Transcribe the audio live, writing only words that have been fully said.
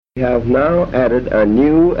We have now added a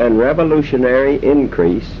new and revolutionary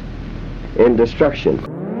increase in destruction.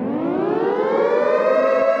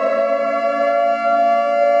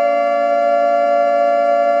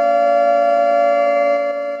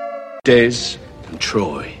 Des and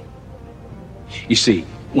Troy. You see,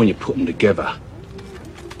 when you put them together,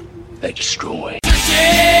 they destroy.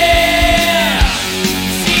 Yeah!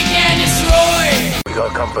 Seek and destroy! We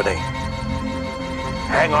got company.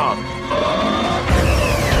 Hang on.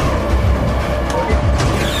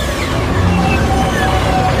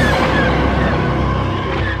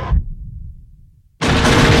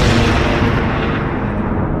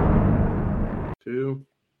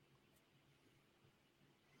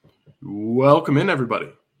 Welcome in, everybody.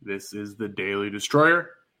 This is the Daily Destroyer,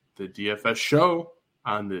 the DFS show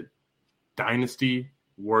on the Dynasty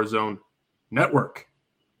Warzone Network.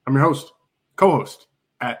 I'm your host, co-host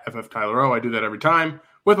at FF Tyler O. I do that every time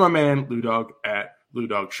with my man, Lou Dog at Lou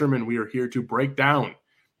Dog Sherman. We are here to break down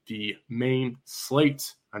the main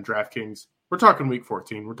slate on DraftKings. We're talking Week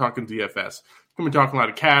 14. We're talking DFS. We're going to be talking a lot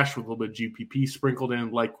of cash with a little bit of GPP sprinkled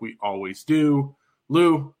in like we always do.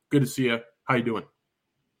 Lou, good to see you. How you doing?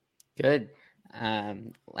 Good.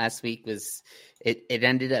 Last week was it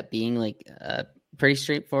ended up being like pretty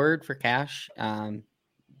straightforward for cash.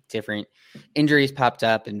 Different injuries popped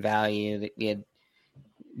up in value. We had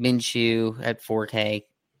Minshew at 4K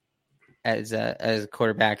as a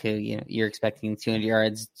quarterback who you're expecting 200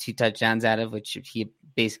 yards, 2 touchdowns out of, which he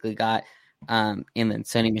basically got. And then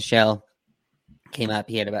Sonny Michel came up.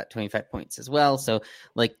 He had about 25 points as well. So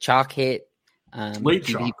like chalk hit. Late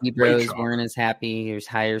PvP bros weren't as happy. It was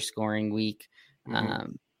higher scoring week.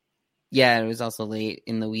 It was also late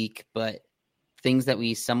in the week, but things that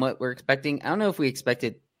we somewhat were expecting. I don't know if we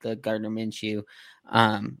expected the Gardner Minshew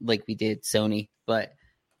like we did Sony, but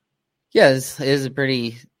yeah, it was a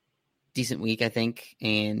pretty decent week, I think,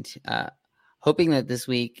 and hoping that this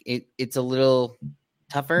week it's a little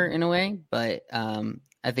tougher in a way, but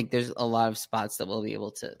I think there's a lot of spots that we'll be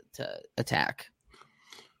able to attack.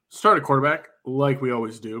 Start a quarterback like we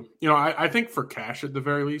always do. I think for cash at the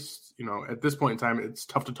very least, at this point in time, it's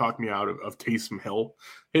tough to talk me out of Taysom Hill.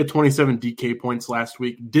 He had 27 DK points last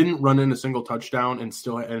week, didn't run in a single touchdown, and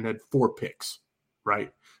had 4 picks,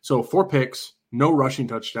 right? So 4 picks, no rushing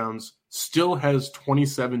touchdowns, still has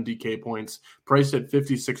 27 DK points, priced at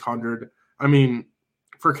 5,600. I mean,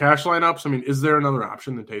 for cash lineups, is there another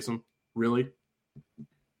option than Taysom? Really?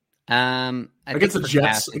 Against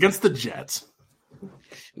the Jets.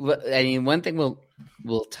 Well, one thing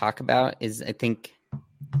we'll talk about is I think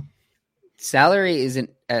salary isn't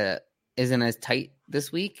as tight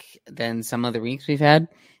this week than some other weeks we've had.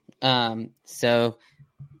 So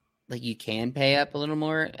like you can pay up a little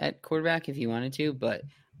more at quarterback if you wanted to, but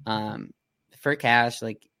for cash,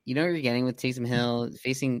 like you're getting with Taysom Hill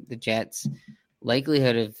facing the Jets,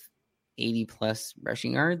 likelihood of 80 plus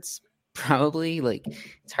rushing yards. Probably, like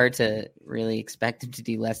it's hard to really expect him to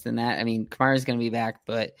do less than that. I mean, Kamara's going to be back,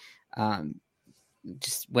 but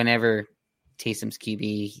just whenever Taysom's QB,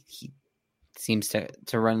 he seems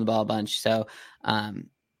to run the ball a bunch. So,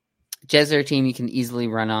 Jets are a team you can easily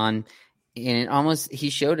run on, and he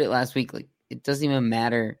showed it last week. Like it doesn't even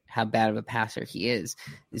matter how bad of a passer he is.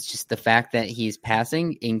 It's just the fact that he's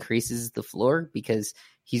passing increases the floor because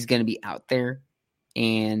he's going to be out there,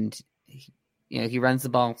 and he runs the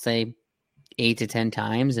ball, say 8 to 10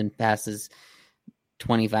 times and passes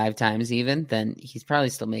 25 times even, then he's probably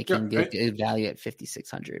still making good value at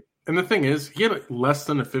 5,600. And the thing is, he had less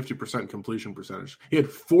than a 50% completion percentage. He had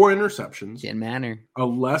 4 interceptions. Didn't matter. A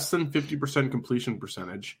less than 50% completion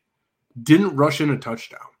percentage. Didn't rush in a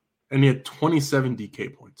touchdown. And he had 27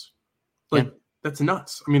 DK points. That's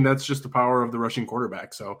nuts. That's just the power of the rushing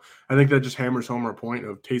quarterback. So I think that just hammers home our point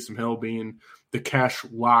of Taysom Hill being the cash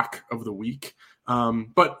lock of the week.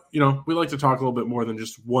 But we like to talk a little bit more than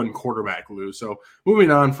just one quarterback, Lou. So moving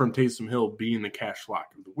on from Taysom Hill being the cash lock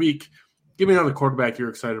of the week, give me another quarterback you're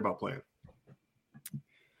excited about playing.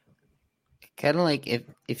 Kind of like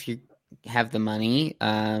if you have the money,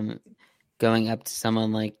 going up to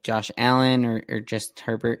someone like Josh Allen or just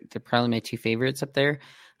Herbert, they're probably my 2 favorites up there.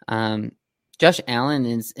 Josh Allen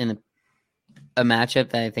is in a matchup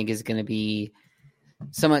that I think is going to be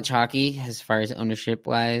somewhat chalky as far as ownership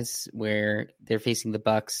wise, where they're facing the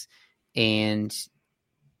Bucks and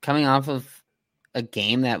coming off of a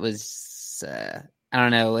game that was,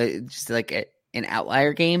 just like an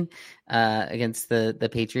outlier game against the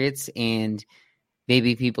Patriots, and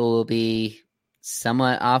maybe people will be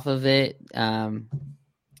somewhat off of it. At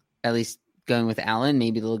least going with Allen,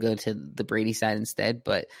 maybe they'll go to the Brady side instead,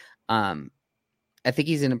 but I think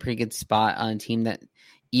he's in a pretty good spot on a team that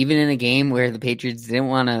even in a game where the Patriots didn't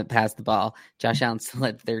want to pass the ball, Josh Allen still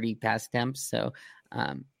had 30 pass attempts. So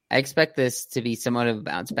I expect this to be somewhat of a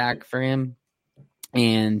bounce back for him.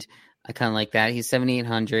 And I kind of like that. He's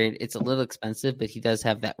 7,800. It's a little expensive, but he does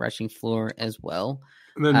have that rushing floor as well.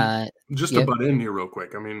 And then just to butt in here real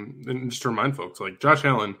quick, I mean, and just to remind folks, like Josh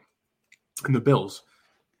Allen and the Bills,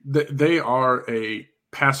 they are a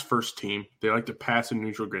pass-first team. They like to pass in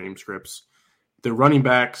neutral game scripts. The running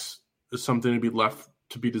backs is something to be left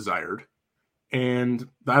to be desired. And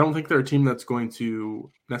I don't think they're a team that's going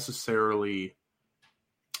to necessarily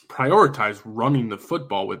prioritize running the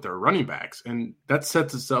football with their running backs. And that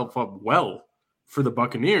sets itself up well for the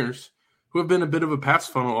Buccaneers, who have been a bit of a pass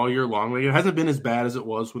funnel all year long. Like, it hasn't been as bad as it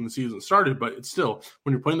was when the season started, but it's still,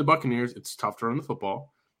 when you're playing the Buccaneers, it's tough to run the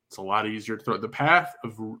football. It's a lot easier to throw. The path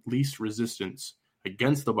of least resistance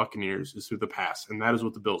against the Buccaneers is through the pass, and that is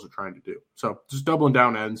what the Bills are trying to do. So just doubling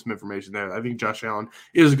down, adding some information there. I think Josh Allen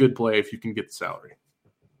is a good play if you can get the salary.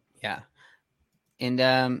 Yeah.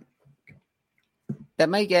 And that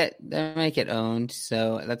might get owned.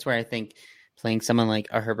 So that's where I think playing someone like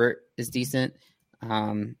a Herbert is decent.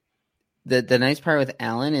 The nice part with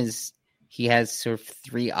Allen is he has sort of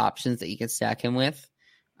three options that you can stack him with.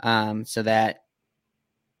 So that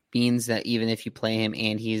means that even if you play him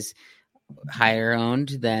and he's higher owned,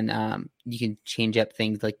 then you can change up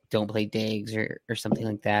things like don't play Diggs or something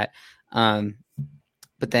like that.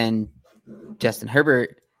 But then Justin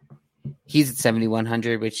Herbert, he's at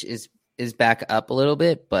 7,100, which is back up a little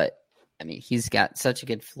bit, but I mean, he's got such a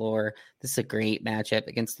good floor. This is a great matchup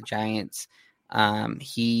against the Giants.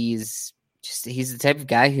 He's the type of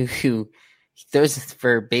guy who throws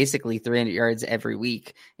for basically 300 yards every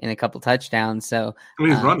week and a couple touchdowns. So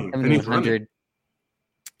he's running.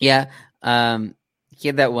 Yeah. He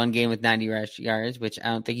had that one game with 90 rush yards, which I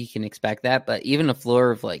don't think you can expect that, but even a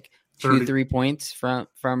floor of like 2-3 points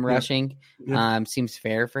from rushing seems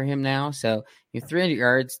fair for him now. So you have 300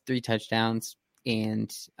 yards, 3 touchdowns,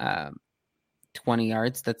 and 20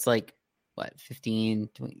 yards. That's like what, 15,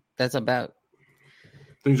 20, that's about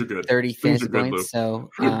things are good. 30 fantasy points. So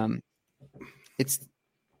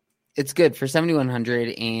it's good for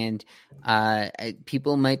 7,100, and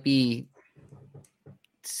people might be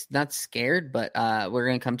not scared, but we're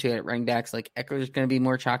going to come to it at running backs. Like Eckler's going to be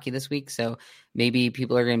more chalky this week, so maybe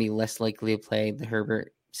people are going to be less likely to play the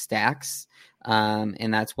Herbert stacks,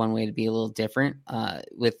 and that's one way to be a little different.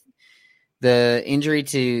 With the injury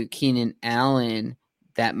to Keenan Allen,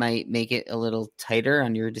 that might make it a little tighter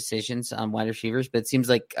on your decisions on wide receivers, but it seems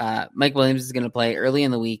like Mike Williams is going to play early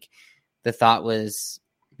in the week. The thought was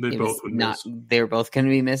they were both going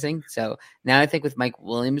to be missing. So now I think with Mike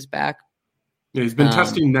Williams back, yeah, he's been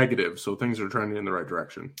testing negative, so things are trending in the right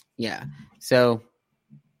direction. Yeah. So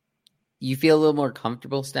you feel a little more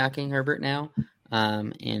comfortable stacking Herbert now.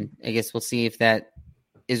 And I guess we'll see if that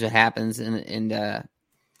is what happens. And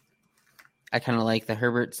I kind of like the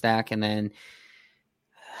Herbert stack. And then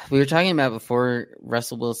we were talking about before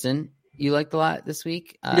Russell Wilson you liked a lot this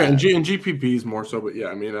week. And GPPs more so, but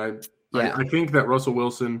I mean, I think that Russell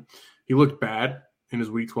Wilson, he looked bad in his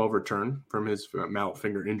week 12 return from his mallet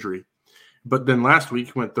finger injury. But then last week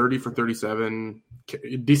he went 30 for 37,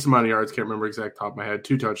 decent amount of yards, can't remember exact top of my head,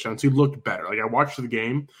 2 touchdowns. He looked better. Like, I watched the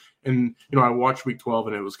game, and I watched week 12,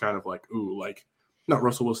 and it was kind of like, ooh, like, not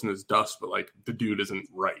Russell Wilson is dust, but like the dude isn't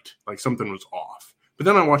right. Like, something was off. But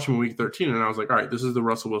then I watched him in week 13, and I was like, all right, this is the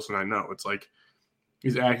Russell Wilson I know. It's like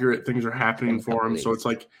he's accurate, things are happening for him. So it's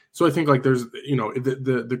like, so I think like there's,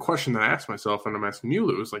 the question that I asked myself, and I'm asking you,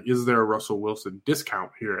 Lou, is like, is there a Russell Wilson discount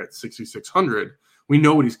here at 6,600? We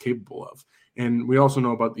know what he's capable of. And we also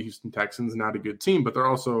know about the Houston Texans, not a good team, but they're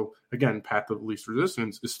also, again, path of least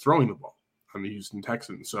resistance is throwing the ball on the Houston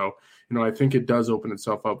Texans. So, I think it does open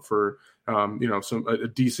itself up for, a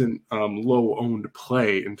decent low-owned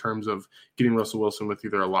play in terms of getting Russell Wilson with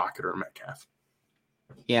either a Lockett or a Metcalf.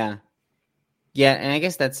 Yeah. Yeah, and I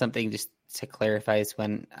guess that's something just to clarify is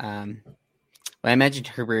when I mentioned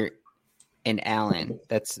Herbert and Allen,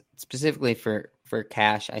 that's specifically for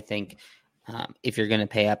cash, I think. If you're going to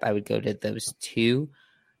pay up, I would go to those two.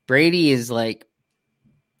 Brady's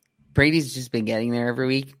just been getting there every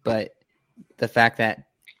week, but the fact that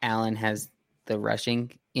Allen has the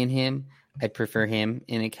rushing in him, I'd prefer him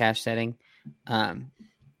in a cash setting.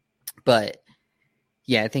 But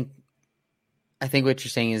yeah, I think what you're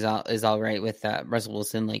saying is all right with Russell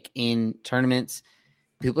Wilson. Like, in tournaments,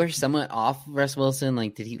 people are somewhat off Russell Wilson.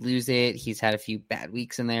 Like, did he lose it? He's had a few bad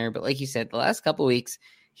weeks in there, but like you said, the last couple of weeks,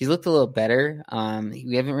 he's looked a little better.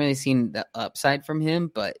 We haven't really seen the upside from him,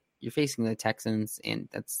 but you're facing the Texans, and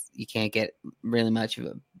you can't get really much of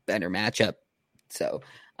a better matchup. So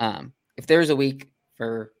if there's a week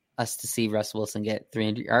for us to see Russell Wilson get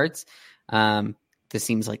 300 yards, this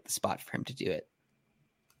seems like the spot for him to do it.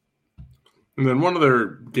 And then one other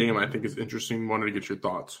game I think is interesting. Wanted to get your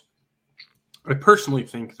thoughts. I personally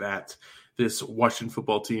think that this Washington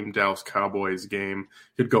football team, Dallas Cowboys game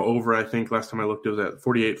could go over. I think last time I looked, it was at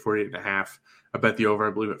 48 and a half. I bet the over,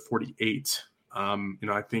 I believe, at 48.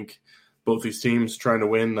 I think both these teams trying to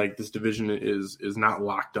win, like this division is not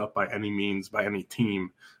locked up by any means, by any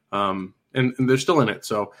team. And they're still in it.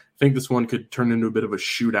 So I think this one could turn into a bit of a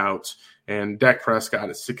shootout. And Dak Prescott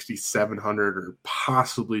at 6,700 or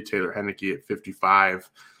possibly Taylor Heineke at 55.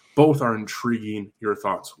 Both are intriguing. Your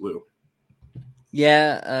thoughts, Lou?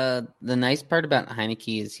 Yeah, the nice part about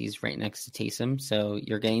Heineke is he's right next to Taysom, so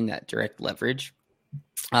you're getting that direct leverage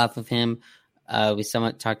off of him. We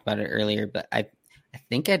somewhat talked about it earlier, but I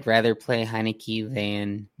think I'd rather play Heineke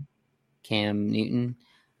than Cam Newton.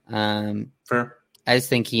 Fair. I just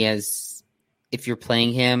think he has, if you're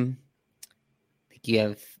playing him, I think you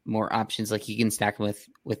have more options. Like you can stack him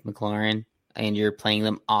with McLaurin, and you're playing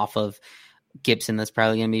them off of Gibson. That's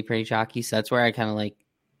probably going to be pretty chalky. So that's where I kind of like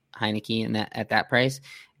Heineke in at that price.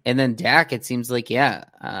 And then Dak, it seems like,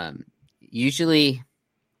 usually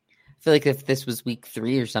I feel like if this was week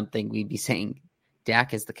 3 or something, we'd be saying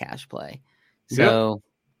Dak is the cash play. So,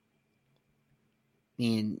 I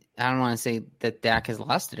mean, I don't want to say that Dak has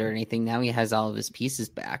lost it or anything. Now he has all of his pieces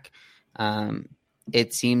back.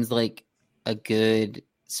 It seems like a good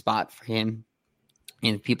spot for him.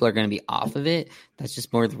 And if people are going to be off of it, that's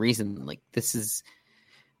just more the reason. Like, this is,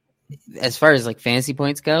 as far as like fantasy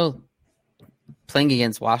points go, playing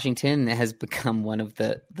against Washington has become one of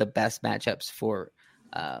the best matchups for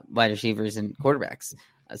wide receivers and quarterbacks.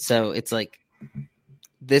 So it's like,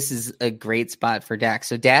 this is a great spot for Dak.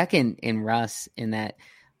 So Dak and Russ in that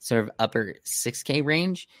sort of upper 6K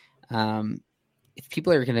range. If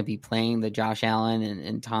people are going to be playing the Josh Allen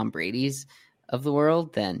and Tom Brady's of the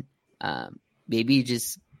world, then maybe you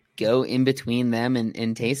just go in between them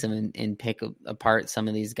and Taysom and pick apart some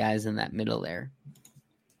of these guys in that middle there.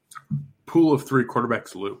 Pool of 3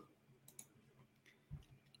 quarterbacks, Lou.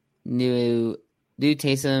 New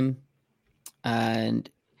Taysom, and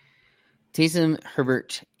Taysom,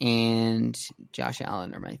 Herbert, and Josh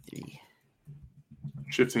Allen are my 3.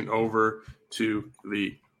 Shifting over to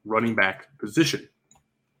the running back position.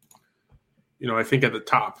 I think at the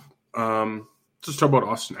top, just talk about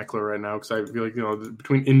Austin Eckler right now, because I feel like,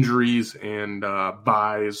 between injuries and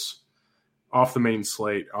buys off the main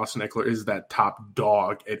slate, Austin Eckler is that top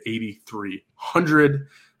dog at 8,300.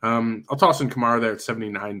 I'll toss in Kamara there at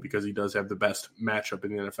 79 because he does have the best matchup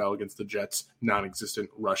in the NFL against the Jets' non-existent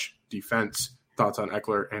rush defense. Thoughts on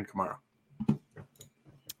Eckler and Kamara?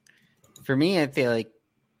 For me, I feel like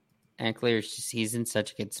Eckler, he's in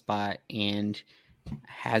such a good spot and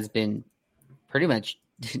has been pretty much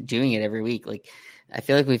doing it every week. Like, I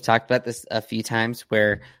feel like we've talked about this a few times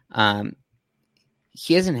where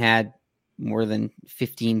he hasn't had more than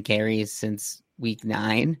 15 carries since week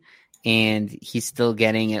 9, and he's still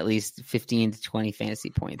getting at least 15 to 20 fantasy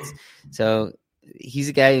points. So he's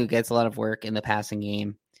a guy who gets a lot of work in the passing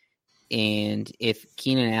game. And if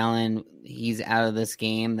Keenan Allen, he's out of this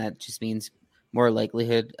game, that just means more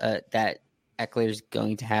likelihood that Eckler's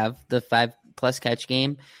going to have the 5+ catch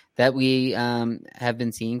game that we have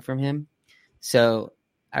been seeing from him. So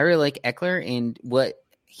I really like Eckler, and what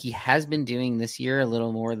he has been doing this year a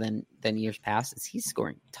little more than years past is he's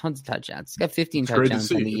scoring tons of touchdowns. He's got 15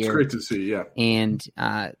 touchdowns on the year. It's great to see, yeah. And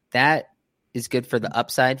that is good for the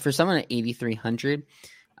upside. For someone at 8,300,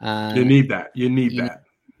 you need that. You need that.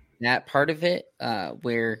 That part of it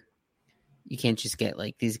where you can't just get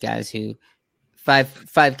like these guys who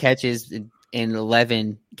five catches and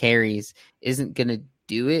 11 carries isn't going to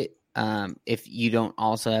do it if you don't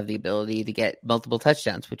also have the ability to get multiple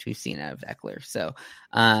touchdowns, which we've seen out of Eckler. So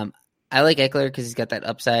I like Eckler because he's got that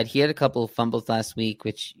upside. He had a couple of fumbles last week,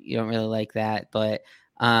 which you don't really like that. But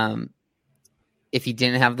if he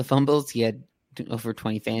didn't have the fumbles, he had over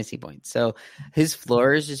 20 fantasy points. So his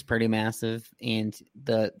floor is just pretty massive, and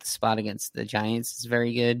the spot against the Giants is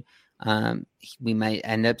very good. We might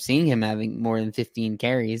end up seeing him having more than 15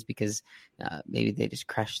 carries because maybe they just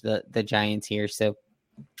crushed the Giants here. So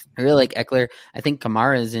I really like Eckler. I think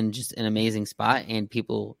Kamara is in just an amazing spot, and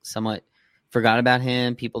people somewhat forgot about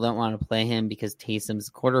him. People don't want to play him because Taysom's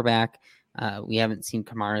the quarterback. We haven't seen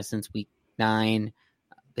Kamara since week 9,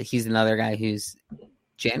 but he's another guy who's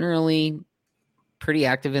generally pretty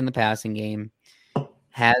active in the passing game,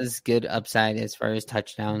 has good upside as far as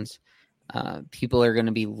touchdowns. People are going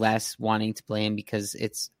to be less wanting to play him because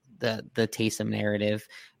it's the Taysom narrative,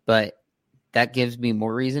 but that gives me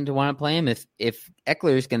more reason to want to play him. If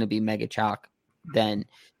Eckler is going to be mega chalk, then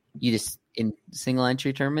you just in single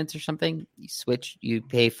entry tournaments or something, you switch, you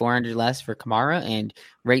pay 400 less for Kamara, and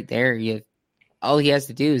right there all he has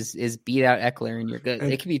to do is beat out Eckler and you're good.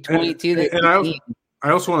 It could be 22. I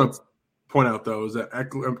also want to point out though is that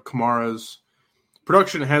Kamara's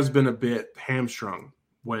production has been a bit hamstrung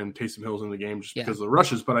when Taysom Hill's in the game just because of the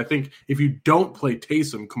rushes. But I think if you don't play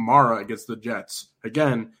Taysom, Kamara against the Jets,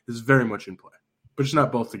 again, is very much in play. But just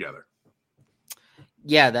not both together.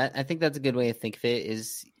 Yeah, I think that's a good way to think of it,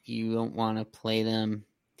 is you don't want to play them.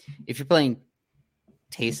 If you're playing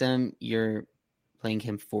Taysom, you're playing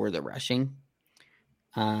him for the rushing.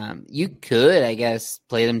 You could, I guess,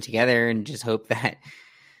 play them together and just hope that,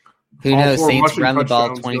 who knows, Saints run the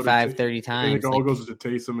ball 25, 30 times. It all goes to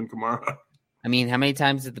Taysom and Kamara. I mean, how many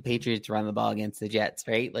times did the Patriots run the ball against the Jets,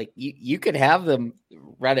 right? Like, you could have them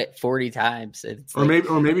run it 40 times.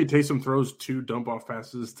 Maybe Taysom throws 2 dump-off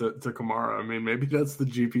passes to Kamara. I mean, maybe that's the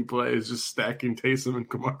GP play, is just stacking Taysom and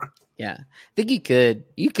Kamara. Yeah. I think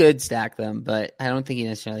you could stack them, but I don't think you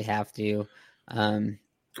necessarily have to.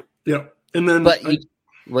 Yeah. And then,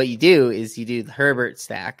 what you do is you do the Herbert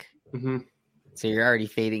stack. Mm-hmm. So you're already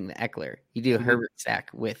fading the Eckler. You do a Herbert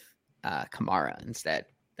stack with Kamara instead.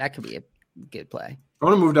 That could be a good play. I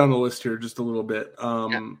want to move down the list here just a little bit.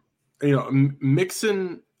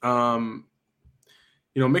 Mixon,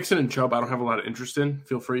 Mixon and Chubb, I don't have a lot of interest in.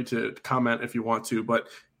 Feel free to comment if you want to, but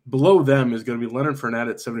below them is going to be Leonard Fournette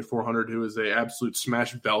at 7,400, who is a absolute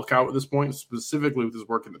smash bell cow at this point, specifically with his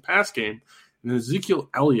work in the pass game. And then Ezekiel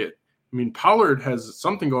Elliott. I mean, Pollard has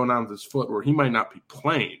something going on with his foot where he might not be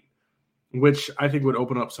playing, which I think would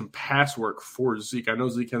open up some pass work for Zeke. I know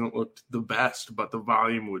Zeke hasn't looked the best, but the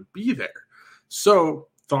volume would be there. So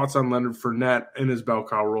thoughts on Leonard Fournette in his bell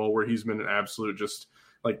cow role, where he's been an absolute just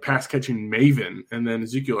like pass catching maven, and then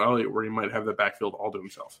Ezekiel Elliott, where he might have the backfield all to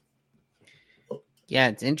himself. Yeah,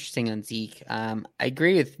 it's interesting on Zeke. I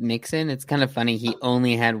agree with Mixon. It's kind of funny. He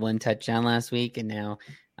only had 1 touchdown last week, and now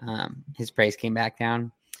his price came back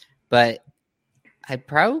down. But I think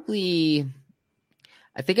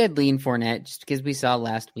I'd lean Fournette just because we saw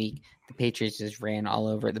last week the Patriots just ran all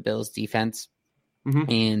over the Bills defense. Mm-hmm.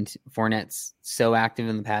 And Fournette's so active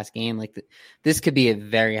in the pass game. Like this could be a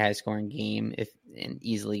very high scoring game and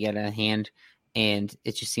easily get a hand. And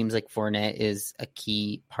it just seems like Fournette is a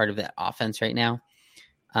key part of that offense right now.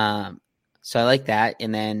 So I like that.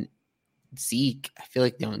 And then Zeke, I feel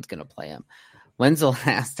like no one's going to play him. When's the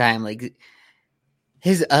last time? Like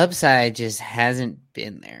his upside just hasn't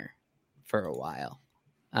been there for a while.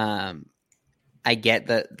 I get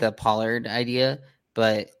the Pollard idea,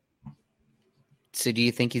 but so do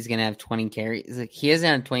you think he's going to have 20 carries? Like he hasn't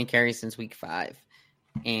had 20 carries since week 5.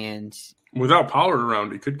 And without Pollard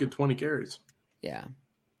around, he could get 20 carries. Yeah.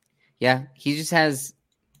 Yeah. He just has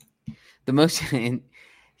the most in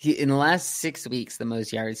the last 6 weeks, the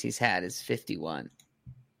most yards he's had is 51.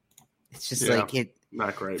 It's just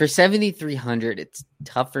not great. For 7,300, it's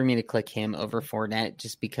tough for me to click him over Fournette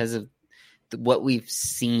just because of what we've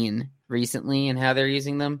seen recently and how they're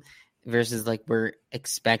using them versus like we're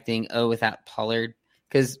expecting, without Pollard.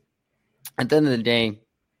 Because at the end of the day,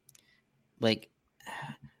 like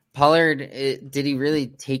Pollard, did he really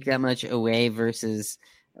take that much away versus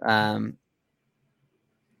like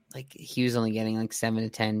he was only getting like 7 to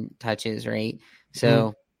 10 touches, right?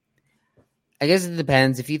 So I guess it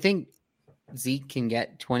depends. If you think Zeke can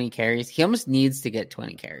get 20 carries, he almost needs to get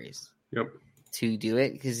 20 carries. Yep. To do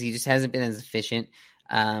it because he just hasn't been as efficient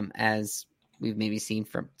as we've maybe seen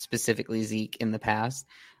from specifically Zeke in the past.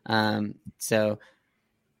 So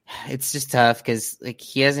it's just tough because like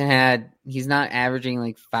he's not averaging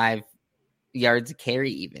like 5 yards a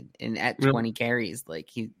carry even, and at 20 carries,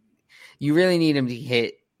 like you really need him to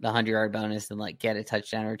hit the 100-yard bonus and like get a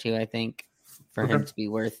touchdown or 2, I think, for him to be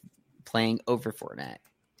worth playing over Fournette.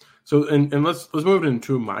 So and let's move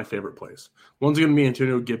into my favorite plays. One's going to be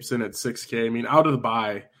Antonio Gibson at 6K. I mean, out of the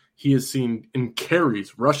bye, he has seen in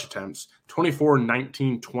carries, rush attempts, 24,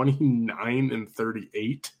 19, 29, and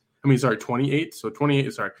 38. 28. So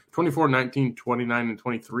 24, 19, 29, and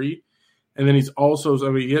 23. And then he's also,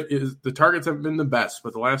 the targets haven't been the best,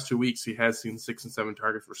 but the last 2 weeks he has seen 6 and 7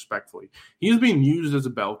 targets respectfully. He's being used as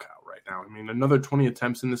a bell cow right now. I mean, another 20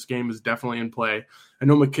 attempts in this game is definitely in play. I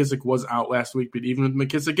know McKissick was out last week, but even with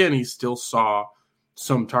McKissick in, he still saw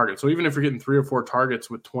some targets. So even if you're getting 3 or 4 targets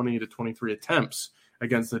with 20 to 23 attempts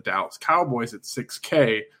against the Dallas Cowboys at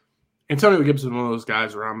 6K, Antonio Gibson is one of those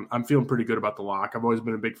guys where I'm feeling pretty good about the lock. I've always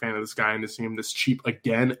been a big fan of this guy, and to see him this cheap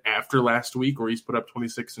again after last week where he's put up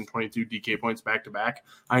 26 and 22 DK points back-to-back,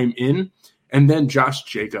 I'm in. And then Josh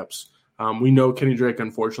Jacobs. We know Kenny Drake,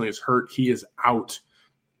 unfortunately, is hurt. He is out.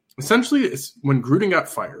 Essentially, it's when Gruden got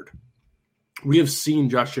fired, we have seen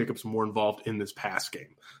Josh Jacobs more involved in this pass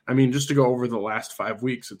game. I mean, just to go over the last 5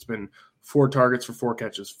 weeks, it's been 4 targets for 4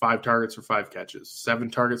 catches, 5 targets for 5 catches,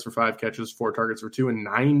 7 targets for 5 catches, 4 targets for 2, and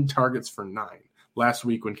 9 targets for 9 last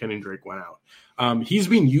week when Kenny Drake went out. He's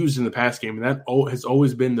being used in the pass game, and that has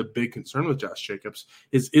always been the big concern with Josh Jacobs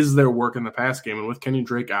is there work in the pass game. And with Kenny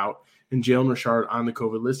Drake out and Jalen Richard on the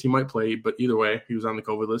COVID list, he might play, but either way, he was on the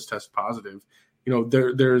COVID list, tested positive.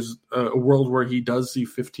 There's a world where he does see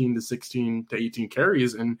 15 to 16 to 18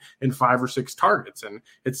 carries and 5 or 6 targets. And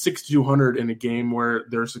it's 6,200 in a game where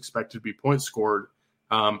there's expected to be points scored.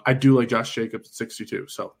 I do like Josh Jacobs at 62.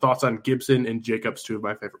 So thoughts on Gibson and Jacobs, 2 of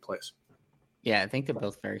my favorite plays. Yeah, I think they're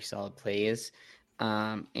both very solid plays.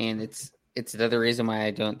 And it's another reason why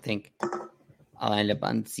I don't think I'll end up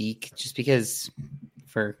on Zeke, just because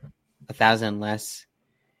for 1,000 less,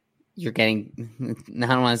 you're getting, I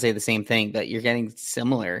don't want to say the same thing, but you're getting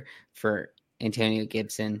similar for Antonio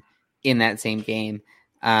Gibson in that same game.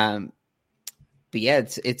 But yeah,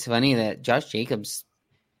 it's funny that Josh Jacobs,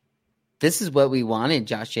 this is what we wanted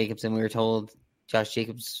Josh Jacobs, and we were told Josh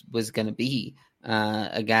Jacobs was going to be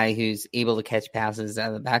a guy who's able to catch passes out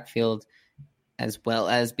of the backfield as well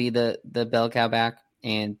as be the bell cow back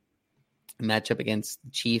and match up against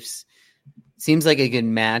the Chiefs. Seems like a good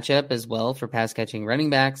matchup as well for pass catching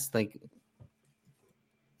running backs. Like,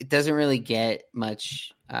 it doesn't really get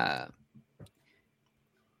much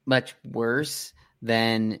worse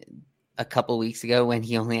than a couple weeks ago when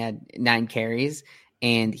he only had 9 carries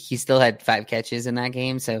and he still had 5 catches in that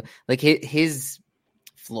game. So like his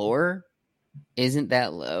floor isn't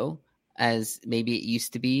that low as maybe it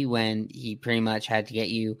used to be when he pretty much had to get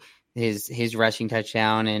you his rushing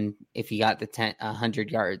touchdown and if he got the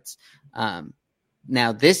 100 yards.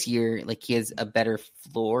 Now this year, like, he has a better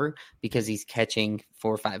floor because he's catching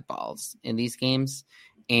 4 or 5 balls in these games,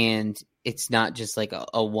 and it's not just like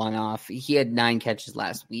a one-off. He had 9 catches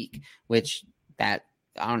last week, which that,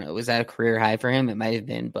 I don't know, was that a career high for him? It might have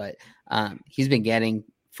been, but he's been getting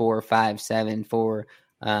 4, 5, 7, 4.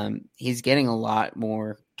 He's getting a lot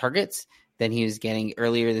more targets than he was getting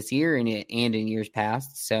earlier this year and in years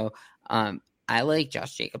past. So I like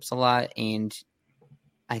Josh Jacobs a lot, and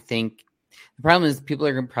I think the problem is people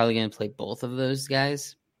are probably going to play both of those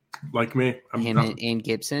guys, like me, him and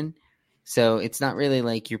Gibson. So it's not really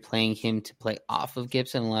like you're playing him to play off of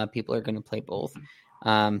Gibson. A lot of people are going to play both.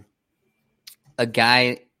 A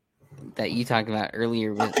guy that you talked about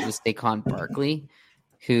earlier was Saquon Barkley,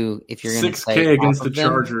 who, if you're going to play 6K against the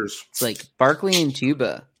Chargers, it's like Barkley and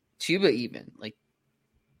Chuba even. Like,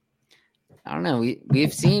 I don't know.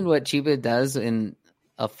 We've seen what Chuba does in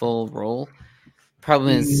a full role.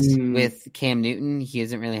 Problem is with Cam Newton, he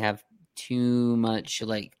doesn't really have too much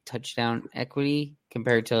like touchdown equity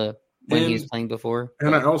compared to when he was playing before.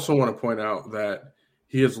 And I also want to point out that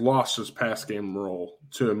he has lost his pass game role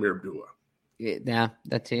to Amir Abdullah. Yeah,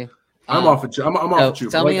 that too. I'm off of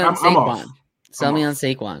Chuba. Tell me on Saquon. Tell me on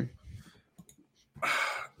Saquon.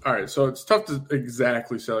 All right, so it's tough to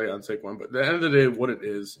exactly sell you on Saquon, but at the end of the day, what it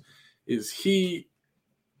is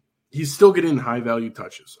he's still getting high-value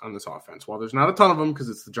touches on this offense. While there's not a ton of them because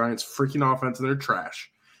it's the Giants' freaking offense and they're trash,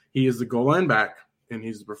 he is the goal line back, and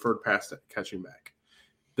he's the preferred pass-catching back.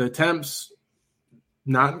 The attempts,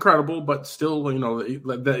 not incredible, but still,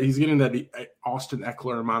 he's getting that Austin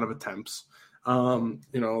Eckler amount of attempts,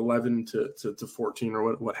 11 to 14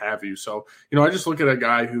 or what have you. So, I just look at a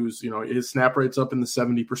guy who's, his snap rate's up in the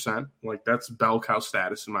 70%. Like, that's bell cow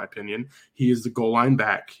status, in my opinion. He is the goal line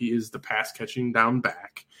back. He is the pass-catching down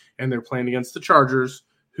back. And they're playing against the Chargers,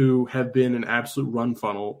 who have been an absolute run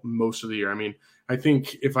funnel most of the year. I mean, I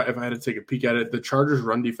think if I had to take a peek at it, the Chargers'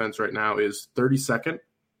 run defense right now is 32nd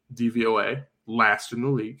DVOA, last in the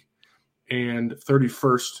league, and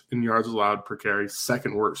 31st in yards allowed per carry,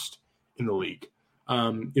 second worst in the league.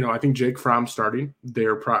 I think Jake Fromm's starting.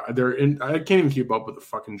 They're in. I can't even keep up with the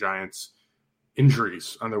fucking Giants'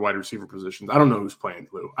 injuries on their wide receiver positions. I don't know who's playing,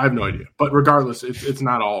 Lou. I have no idea. But regardless, it's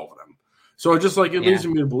not all of them. So it just leads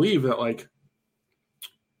me to believe that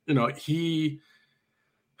is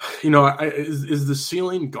the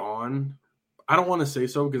ceiling gone? I don't want to say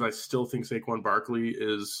so because I still think Saquon Barkley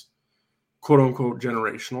is quote unquote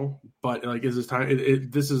generational, but is this time?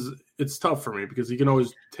 It's tough for me because he can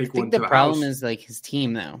always take one to the house. The problem is his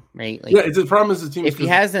team though, right? The problem is the team. If he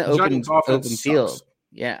has an open field,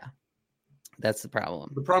 that's the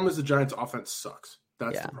problem. The problem is the Giants' offense sucks.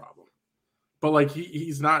 That's the problem. But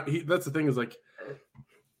he's not. That's the thing is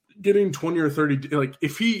getting 20 or 30.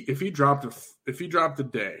 If he dropped a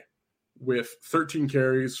day with 13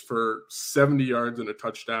 carries for 70 yards and a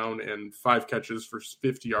touchdown and 5 catches for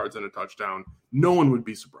 50 yards and a touchdown, no one would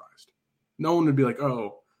be surprised. No one would be like,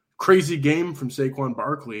 oh, crazy game from Saquon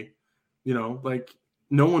Barkley, like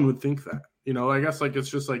no one would think that. I guess like it's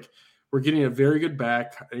just like we're getting a very good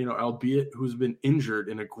back, albeit who's been injured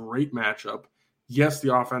in a great matchup. Yes,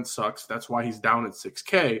 the offense sucks. That's why he's down at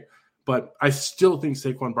 6K. But I still think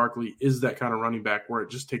Saquon Barkley is that kind of running back where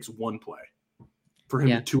it just takes one play for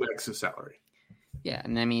him to 2x his salary. Yeah,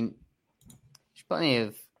 and I mean,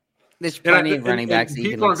 there's plenty of running backs that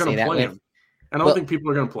you can like, say that with. And I don't think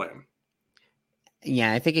people are going to play him.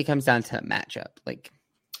 Yeah, I think it comes down to a matchup. Like,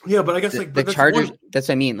 yeah, but I guess the Chargers. That's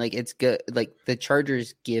what I mean. Like, it's good. Like the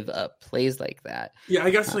Chargers give up plays like that. Yeah,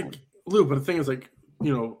 I guess like Lou. But the thing is, like,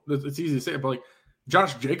 it's easy to say it, but like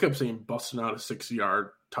Josh Jacobs ain't busting out a 60-yard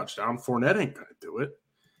touchdown. Fournette ain't gonna do it.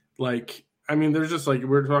 Like, I mean, there's just like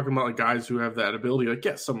we're talking about like guys who have that ability. Like,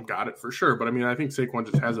 yes, some got it for sure, but I mean, I think Saquon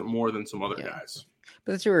just has it more than some other guys.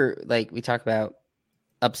 But that's where like we talk about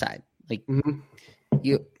upside. Like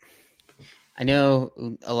I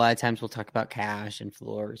know a lot of times we'll talk about cash and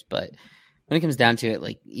floors, but when it comes down to it,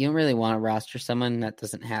 like you don't really want to roster someone that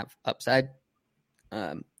doesn't have upside.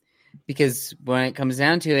 Because when it comes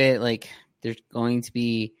down to it, like there's going to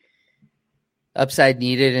be upside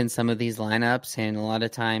needed in some of these lineups. And a lot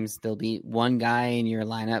of times there'll be one guy in your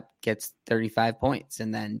lineup gets 35 points.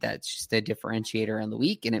 And then that's just a differentiator on the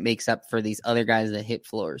week. And it makes up for these other guys that hit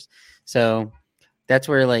floors. So that's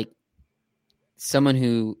where like someone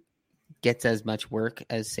who gets as much work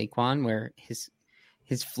as Saquon, where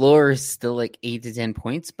his floor is still like 8 to 10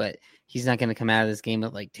 points, but he's not going to come out of this game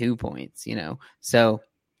with like 2 points, So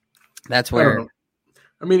that's where.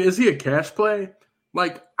 I mean, is he a cash play?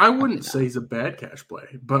 Like, I wouldn't say he's a bad cash play,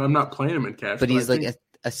 but I'm not playing him in cash. But he's like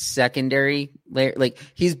a secondary layer. Like,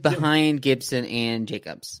 he's behind Gibson and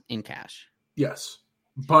Jacobs in cash. Yes.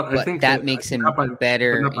 But I think that makes him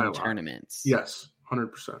better in tournaments. Yes,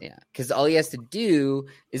 100%. Yeah, because all he has to do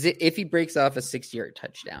is if he breaks off a 6-yard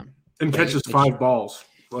touchdown. And catches 5 balls.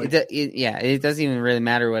 Like, it doesn't even really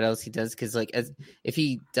matter what else he does because, like, if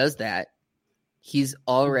he does that, he's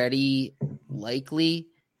already likely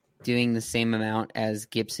doing the same amount as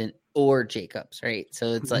Gibson or Jacobs, right?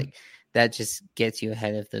 So it's like that just gets you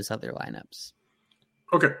ahead of those other lineups.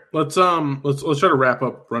 Okay, let's try to wrap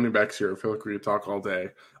up running backs here. I feel like we could talk all day.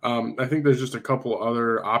 I think there's just a couple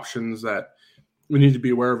other options that we need to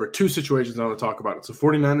be aware of, or 2 situations I want to talk about. It's a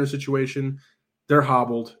 49er situation. They're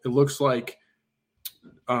hobbled. It looks like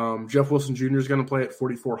Jeff Wilson Jr. is going to play at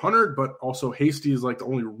 4,400, but also Hasty is like the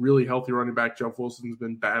only really healthy running back. Jeff Wilson's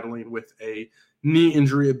been battling with a knee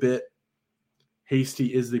injury a bit.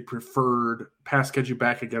 Hasty is the preferred pass-catching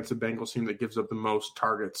back against a Bengals team that gives up the most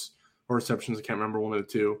targets or receptions, I can't remember one of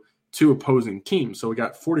the two, to opposing teams. So we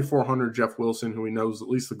got 4,400 Jeff Wilson, who we know is at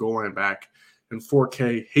least the goal line back, and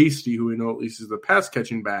 4K Hasty, who we know at least is the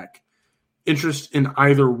pass-catching back. Interest in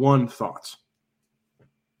either one, thoughts?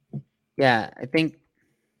 Yeah, I think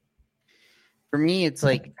for me, it's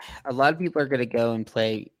like a lot of people are going to go and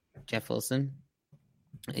play Jeff Wilson.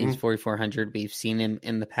 He's 4,400. We've seen him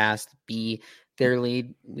in the past be their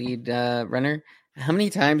lead runner. How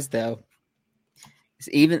many times, though,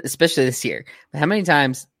 even especially this year, but how many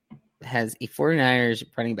times has a 49ers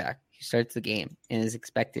running back who starts the game and is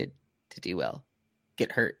expected to do well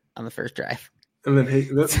get hurt on the first drive? And then,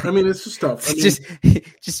 it's just tough.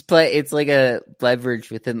 Just play. It's like a leverage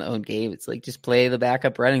within the own game. It's like just play the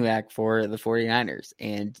backup running back for the 49ers,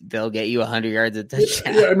 and they'll get you 100 yards a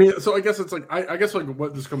touchdown. Yeah, so I guess it's like I guess like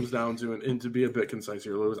what this comes down to, and to be a bit concise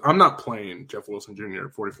here, Lewis, I'm not playing Jeff Wilson Jr.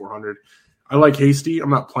 at 4,400. I like Hasty. I'm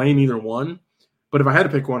not playing either one, but if I had to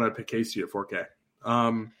pick one, I'd pick Hasty at 4K.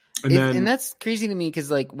 And that's crazy to me because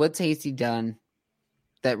like, what's Hasty done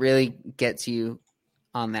that really gets you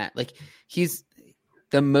on that? Like, he's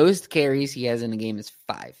the most carries he has in a game is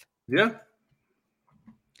 5. Yeah.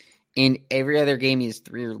 In every other game, he has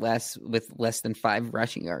 3 or less with less than 5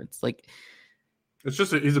 rushing yards. Like, it's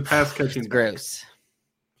just he's a pass catching. Gross.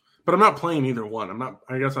 But I'm not playing either one. I'm not.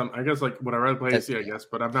 I guess like would I rather play Hasty? I guess,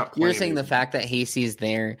 but I'm not playing. You're saying the fact that Hasty's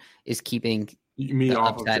there is keeping me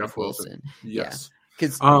off of Jeff Wilson. Yes.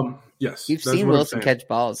 Because yes, you've seen Wilson catch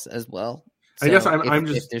balls as well. So I guess I'm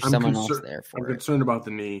someone else there for I'm concerned about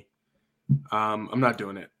the knee. I'm not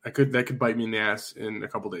doing it. That could bite me in the ass in a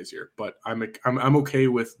couple days here, but I'm okay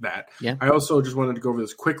with that. Yeah. I also just wanted to go over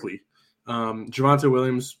this quickly. Javonte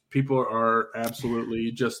Williams, people are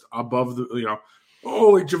absolutely just above the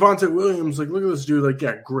like Javonte Williams, like look at this dude, like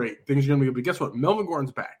yeah, great, things are gonna be good. But guess what? Melvin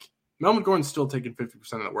Gordon's back. Melvin Gordon's still taking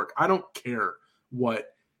 50% of that work. I don't care what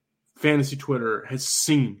fantasy Twitter has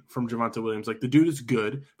seen from Javonte Williams. Like the dude is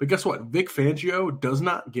good, but guess what? Vic Fangio does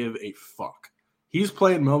not give a fuck. He's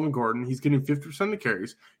playing Melvin Gordon. He's getting 50% of the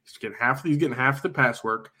carries. He's getting half of the pass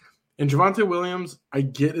work. And Javonte Williams, I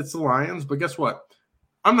get it's the Lions, but guess what?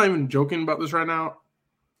 I'm not even joking about this right now.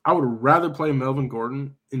 I would rather play Melvin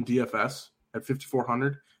Gordon in DFS at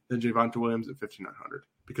 5,400 than Javonte Williams at 5,900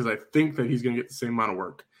 because I think that he's going to get the same amount of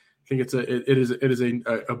work. I think it is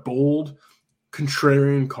a bold,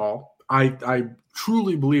 contrarian call. I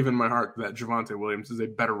truly believe in my heart that Javonte Williams is a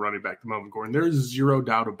better running back than Melvin Gordon. There is zero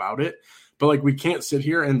doubt about it. But like we can't sit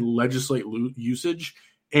here and legislate usage.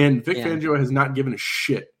 And Vic Fangio has not given a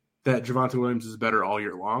shit that Javonte Williams is better all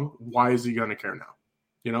year long. Why is he going to care now?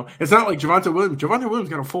 You know, it's not like Javonte Williams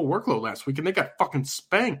got a full workload last week, and they got fucking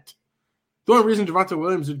spanked. The only reason Javonte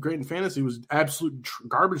Williams did great in fantasy was absolute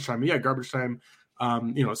garbage time. Yeah, garbage time,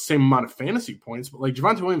 same amount of fantasy points. But, like,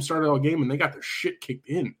 Javonte Williams started all game, and they got their shit kicked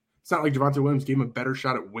in. It's not like Javonte Williams gave him a better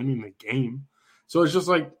shot at winning the game. So it's just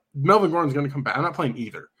like Melvin Gordon's going to come back. I'm not playing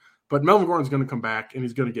either. But Melvin Gordon's going to come back, and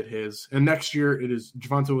he's going to get his. And next year it is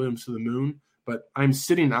Javonte Williams to the moon. But I'm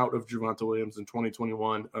sitting out of Javonte Williams in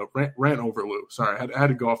 2021. Rant over Lou. Sorry, I had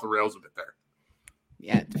to go off the rails a bit there.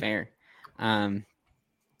 Yeah, it's fair. I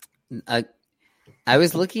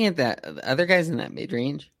was looking at the other guys in that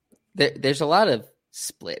mid-range. There's a lot of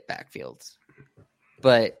split backfields.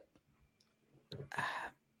 But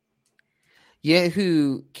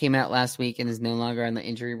who came out last week and is no longer on the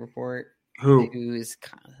injury report? Who is,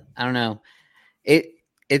 I don't know.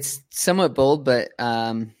 It's somewhat bold, but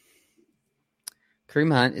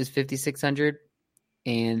Kareem Hunt is 5,600,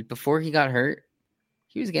 and before he got hurt,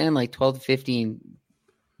 he was getting like 12 to 15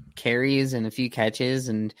 carries and a few catches,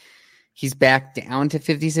 and he's back down to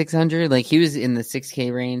 5,600. Like he was in the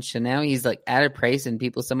 6K range, so now he's like at a price, and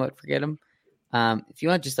people somewhat forget him. If you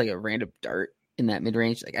want just like a random dart in that mid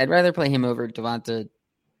range, like I'd rather play him over Devonta.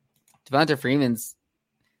 Devonta Freeman's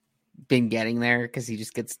been getting there because he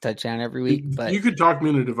just gets a touchdown every week. But you could talk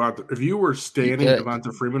me into Devonta. If you were standing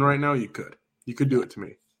Devonta Freeman right now, you could. You could do it to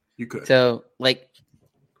me. You could. So, like,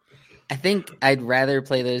 I think I'd rather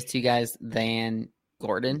play those two guys than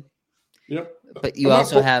Gordon. Yep. But you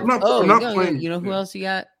also have. I'm not playing. You know who else you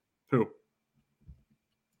got? Who?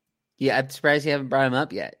 Yeah, I'm surprised you haven't brought him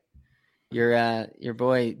up yet. Your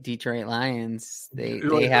boy Detroit Lions. They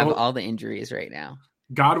have all the injuries right now.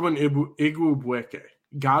 Godwin Igwebuike.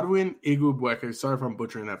 Sorry if I'm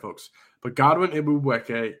butchering that, folks. But Godwin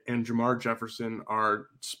Igwebuike and Jamar Jefferson are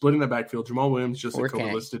splitting the backfield. Jamal Williams just a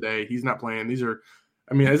COVID list today. He's not playing. These are,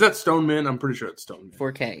 is that Stoneman? I'm pretty sure it's Stoneman.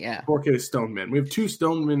 4K, yeah. 4K Stoneman. We have two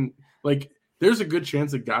Stoneman. Like, there's a good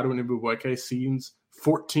chance that Godwin Igwebuike sees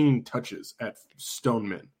 14 touches at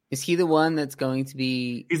Stoneman. Is he the one that's going to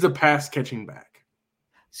be? He's a pass catching back.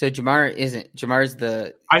 So Jamar isn't. Jamar's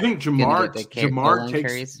the. I think Jamar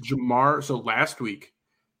takes Jamar. So last week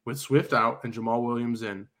with Swift out and Jamal Williams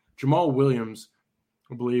in. Jamal Williams,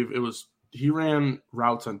 I believe he ran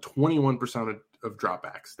routes on 21% of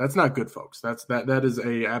dropbacks. That's not good, folks. That is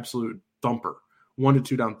a absolute thumper, 1 to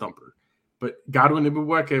 2 down thumper. But Godwin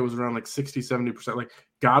Igwebuike was around like 60, 70%. Like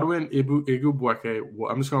Godwin Igwebuike,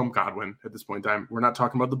 I'm just calling him Godwin at this point in time. We're not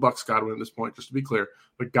talking about the Bucs Godwin at this point, just to be clear.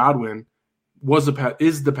 But Godwin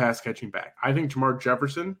is the pass catching back. I think Jamar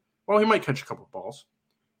Jefferson, well, he might catch a couple of balls.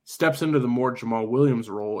 Steps into the more Jamal Williams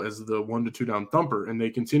role as the 1 to 2 down thumper, and they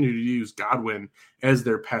continue to use Godwin as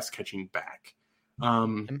their pass catching back.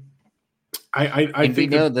 I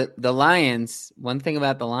think the Lions. One thing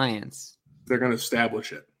about the Lions, they're going to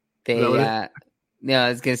establish it. I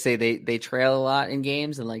was going to say they trail a lot in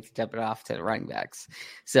games and like to dump it off to the running backs.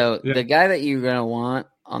 So the guy that you're going to want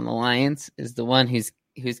on the Lions is the one who's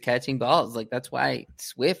catching balls. Like that's why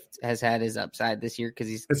Swift has had his upside this year because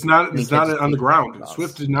it's not on the ground. Balls.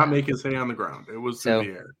 Swift did not make his hay on the ground. It was in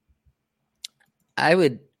the air. I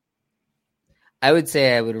would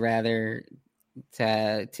say I would rather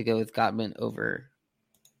to go with Godwin over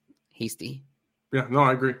Hasty. Yeah, no,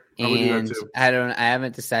 I agree. I would do that too. I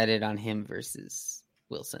haven't decided on him versus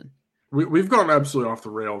Wilson. We've gone absolutely off the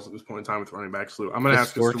rails at this point in time with running backs, Lou. I'm going to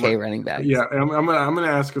ask 4K running backs. Yeah, I'm going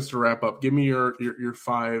to ask us to wrap up. Give me your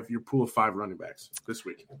pool of 5 running backs this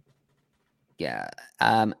week. Yeah,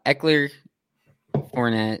 Eckler,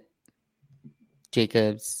 Fournette,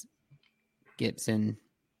 Jacobs, Gibson,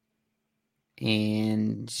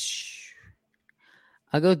 and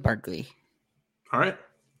I'll go with Barkley. All right,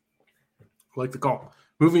 I like the call.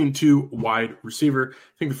 Moving to wide receiver,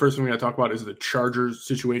 I think the first thing we got to talk about is the Chargers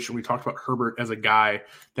situation. We talked about Herbert as a guy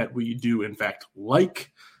that we do, in fact,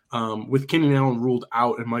 like. With Keenan Allen ruled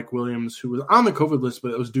out and Mike Williams, who was on the COVID list,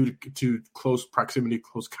 but it was due to close proximity,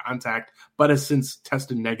 close contact, but has since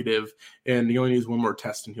tested negative, and he only needs one more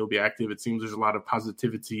test and he'll be active. It seems there's a lot of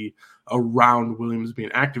positivity around Williams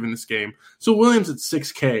being active in this game. So Williams at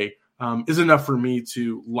 6K is enough for me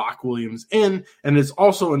to lock Williams in, and it's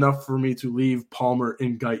also enough for me to leave Palmer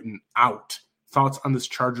and Guyton out. Thoughts on this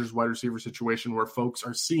Chargers wide receiver situation where folks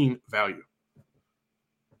are seeing value?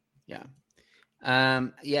 Yeah. I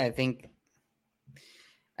think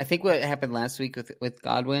what happened last week with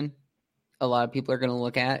Godwin, a lot of people are going to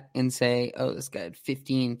look at and say, oh, this guy had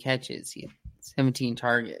 15 catches, he had 17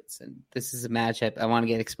 targets, and this is a matchup. I want to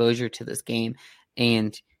get exposure to this game.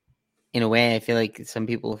 And in a way, I feel like some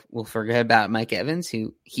people will forget about Mike Evans,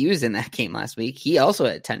 who he was in that game last week. He also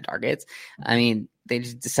had 10 targets. I mean, they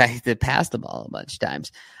just decided to pass the ball a bunch of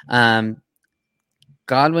times.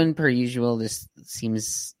 Godwin, per usual, this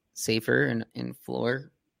seems safer in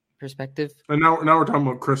floor perspective. And now we're talking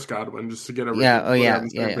about Chris Godwin, just to get everything.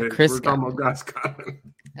 Yeah. Chris we're talking about Gus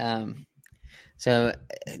Godwin. So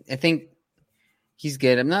I think he's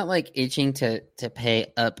good. I'm not like itching to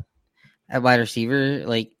pay up at wide receiver.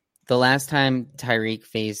 Like the last time Tyreek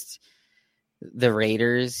faced the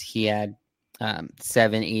Raiders, he had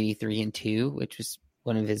 783 and 2, which was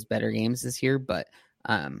one of his better games this year. But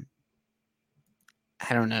I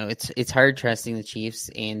don't know. It's hard trusting the Chiefs,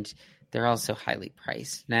 and they're also highly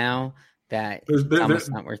priced now that it's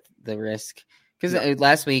almost not worth the risk. Because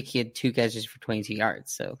last week he had 2 catches for 22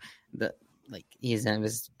 yards, so he's on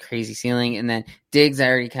his crazy ceiling. And then Diggs I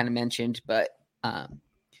already kind of mentioned, but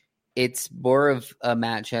it's more of a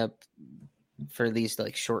matchup for these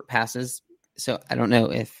like short passes. So I don't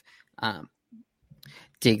know if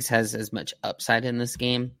Diggs has as much upside in this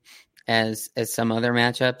game as some other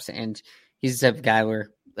matchups, and he's the type of guy where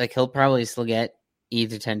like he'll probably still get 8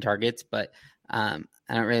 to 10 targets, but I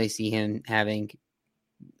don't really see him having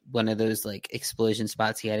one of those like explosion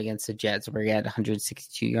spots he had against the Jets where he had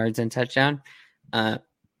 162 yards and touchdown.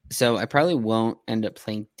 So I probably won't end up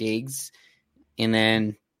playing Diggs. And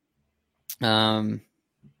then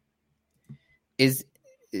is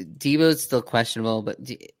Debo's still questionable, but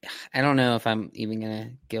I don't know if I'm even going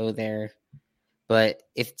to go there. But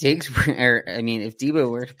if if Debo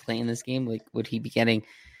were to play in this game, like would he be getting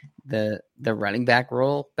the running back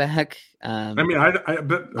role back? I think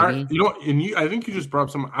you just brought up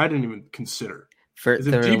something I didn't even consider. If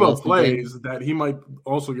Debo plays, that he might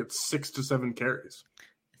also get 6 to 7 carries.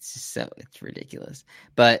 It's ridiculous.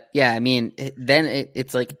 But yeah, I mean,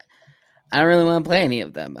 it's like I don't really want to play any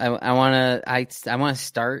of them. I want to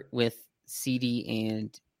start with CD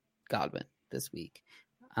and Godwin this week.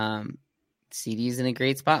 CD is in a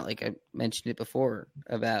great spot. Like I mentioned it before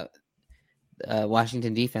about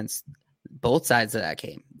Washington defense, both sides of that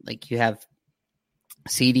game. Like you have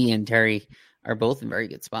CD and Terry are both in very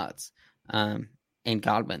good spots, and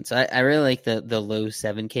Godwin. So I really like the low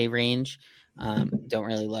 7K range. Don't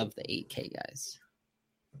really love the 8K guys.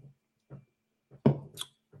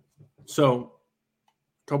 So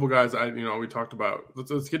a couple guys we talked about.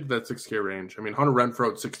 Let's get to that 6K range. I mean, Hunter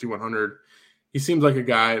Renfrow at 6,100. He seems like a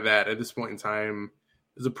guy that at this point in time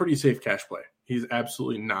is a pretty safe cash play. He's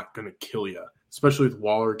absolutely not going to kill you, especially with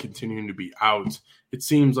Waller continuing to be out. It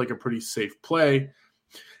seems like a pretty safe play.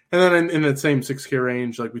 And then in that same 6K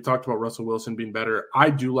range, like we talked about Russell Wilson being better, I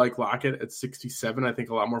do like Lockett at 67. I think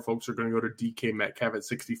a lot more folks are going to go to DK Metcalf at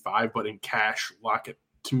 65, but in cash, Lockett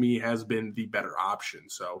to me has been the better option.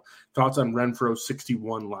 So thoughts on Renfrow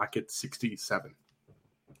 61, Lockett 67.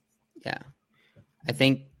 Yeah. I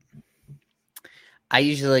think I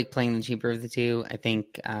usually like playing the cheaper of the two. I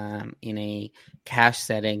think in a cash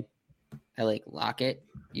setting, I like Lockett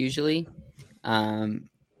usually. And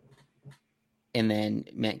then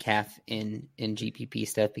Metcalf in GPP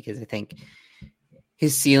stuff because I think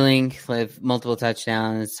his ceiling with multiple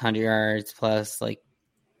touchdowns, 100 yards plus, like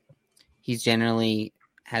he's generally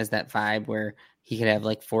has that vibe where he could have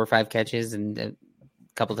like 4 or 5 catches and a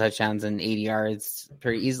couple touchdowns and 80 yards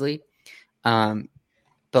pretty easily.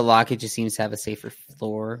 But Lockett just seems to have a safer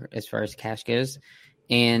floor as far as cash goes.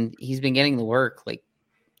 And he's been getting the work. Like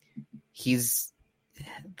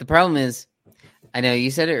the problem is, I know you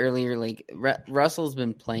said it earlier, like Russell's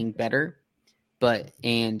been playing better,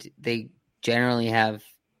 and they generally have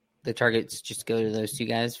the targets just go to those two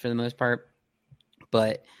guys for the most part.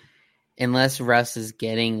 But unless Russ is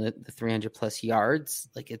getting the 300 plus yards,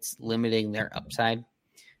 like it's limiting their upside.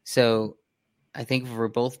 So I think we're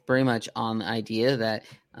both pretty much on the idea that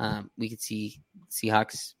we could see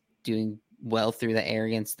Seahawks doing well through the air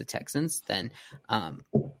against the Texans. Then I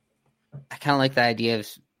kind of like the idea of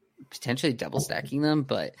potentially double stacking them,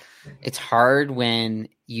 but it's hard when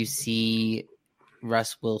you see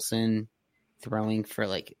Russ Wilson throwing for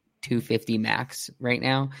like 250 max right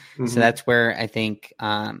now. Mm-hmm. So that's where I think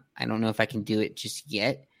I don't know if I can do it just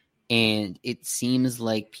yet. And it seems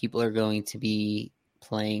like people are going to be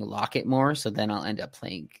playing Lockett more, so then I'll end up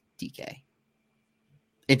playing DK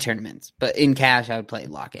in tournaments, but in cash, I would play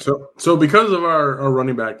Lockett. So because of our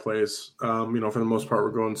running back plays, for the most part,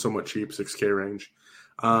 we're going somewhat cheap, 6K range.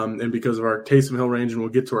 And because of our Taysom Hill range, and we'll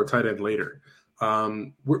get to our tight end later,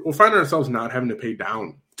 we'll find ourselves not having to pay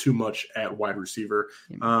down too much at wide receiver.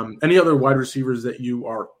 Any other wide receivers that you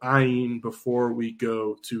are eyeing before we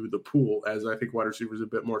go to the pool, as I think wide receiver is a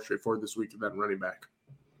bit more straightforward this week than running back?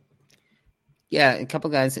 Yeah, a couple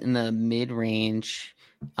guys in the mid-range.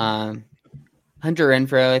 Hunter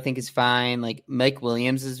Renfrow, I think, is fine. Like Mike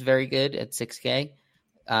Williams is very good at 6K.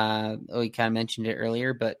 We kind of mentioned it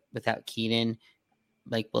earlier, but without Keenan,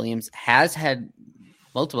 Mike Williams has had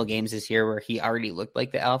multiple games this year where he already looked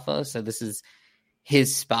like the alpha. So this is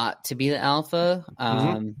his spot to be the alpha.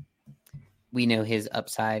 We know his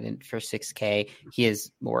upside, and for 6K, he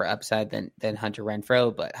has more upside than Hunter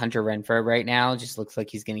Renfrow. But Hunter Renfrow right now just looks like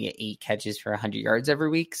he's going to get 8 catches for 100 yards every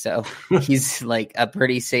week. So he's like a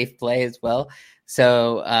pretty safe play as well.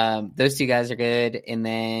 So those two guys are good. And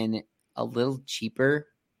then a little cheaper.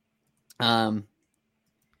 I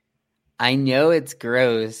know it's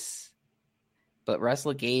gross, but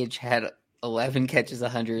Russell Gage had 11 catches,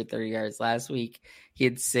 130 yards last week. He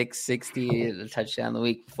had 660 and a touchdown the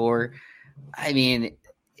week before. I mean,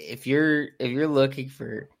 if you're looking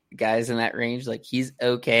for guys in that range, like he's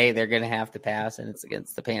okay. They're going to have to pass, and it's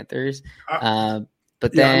against the Panthers. But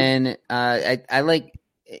then I like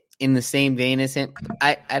in the same vein as him.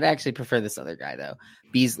 I'd actually prefer this other guy though,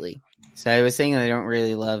 Beasley. So I was saying that I don't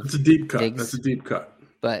really love. It's a deep cut. Diggs, That's a deep cut.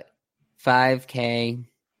 But 5K.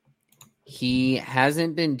 He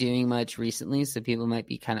hasn't been doing much recently, so people might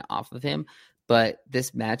be kind of off of him. But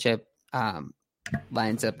this matchup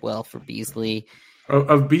lines up well for Beasley.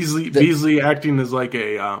 Of Beasley acting as like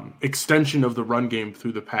a extension of the run game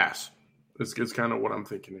through the pass. Is kind of what I'm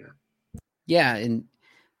thinking here. Yeah, and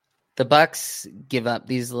the Bucks give up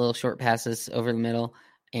these little short passes over the middle,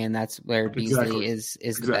 and that's where Beasley is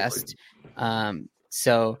the best.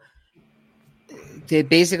 So they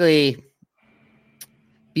basically.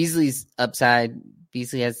 Beasley's upside,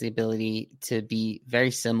 Beasley has the ability to be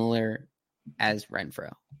very similar as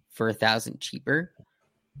Renfrow for 1,000 cheaper.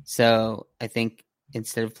 So I think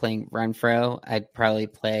instead of playing Renfrow, I'd probably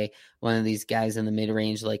play one of these guys in the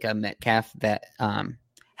mid-range like a Metcalf that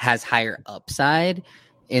has higher upside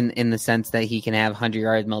in the sense that he can have 100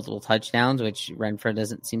 yards, multiple touchdowns, which Renfrow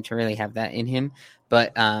doesn't seem to really have that in him.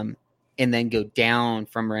 But and then go down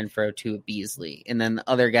from Renfrow to a Beasley. And then the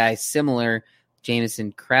other guy similar,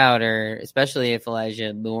 Jamison Crowder, especially if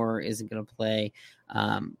Elijah Moore isn't going to play.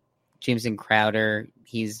 Jamison Crowder,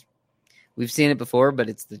 we've seen it before, but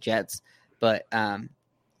it's the Jets. But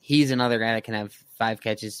he's another guy that can have 5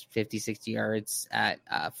 catches, 50, 60 yards at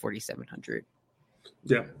 4,700.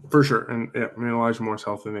 Yeah, for sure. And Elijah Moore's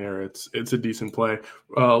health in the air. It's a decent play.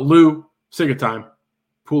 Lou, sake of time,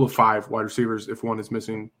 pool of 5 wide receivers. If one is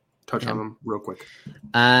missing, touch on them real quick.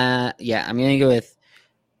 I'm going to go with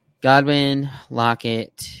Godwin,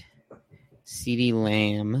 Lockett, CeeDee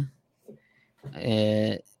Lamb,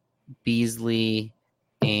 Beasley,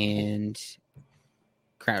 and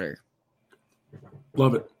Crowder.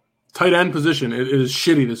 Love it. Tight end position. It is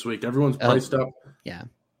shitty this week. Everyone's priced up. Yeah.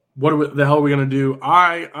 What the hell are we going to do?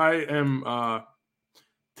 I am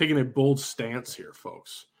taking a bold stance here,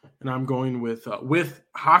 folks. And I'm going with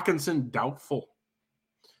Hawkinson doubtful.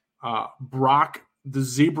 Brock, the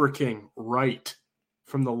Zebra King, right.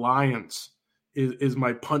 From the Lions is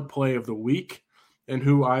my punt play of the week, and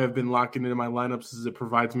who I have been locking into my lineups as it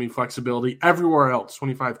provides me flexibility everywhere else.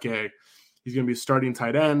 25K. He's going to be a starting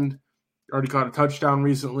tight end. Already caught a touchdown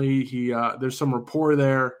recently. There's some rapport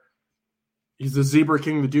there. He's the Zebra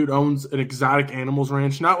King. The dude owns an exotic animals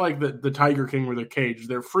ranch, not like the Tiger King where they're caged.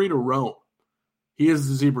 They're free to roam. He is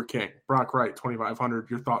the Zebra King. Brock Wright, 2,500.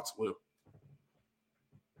 Your thoughts, Lou?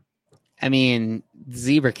 I mean,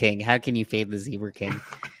 Zebra King. How can you fade the Zebra King?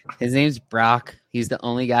 His name's Brock. He's the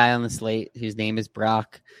only guy on the slate whose name is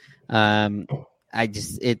Brock.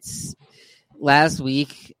 It's last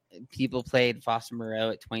week people played Foster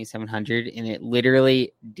Moreau at 2,700, and it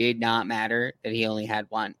literally did not matter that he only had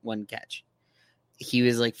one catch. He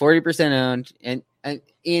was like 40% owned, and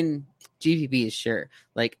in GPPs, sure.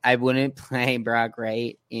 Like I wouldn't play Brock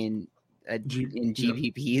Wright in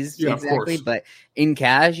GPPs exactly, but in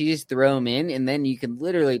cash you just throw him in, and then you can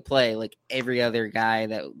literally play like every other guy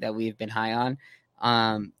that we've been high on,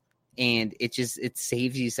 and it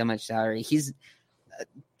saves you so much salary. He's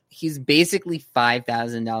basically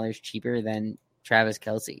 $5,000 cheaper than Travis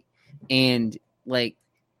Kelce, and like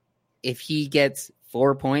if he gets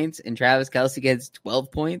 4 points and Travis Kelce gets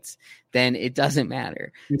 12 points, then it doesn't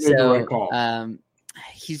matter. So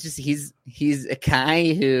he's a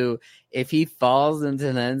guy who, if he falls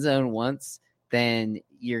into the end zone once, then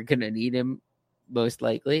you're gonna need him most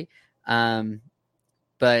likely.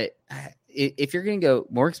 But if you're gonna go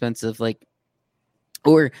more expensive, like,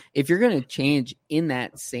 or if you're gonna change in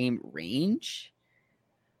that same range,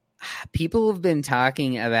 people have been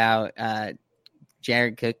talking about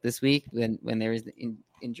Jared Cook this week when there was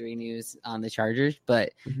injury news on the Chargers.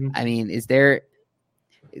 But I mean,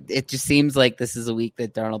 it just seems like this is a week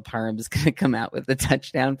that Darnell Parham is going to come out with a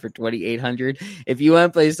touchdown for 2,800. If you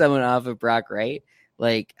want to play someone off of Brock Wright,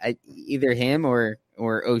 like either him or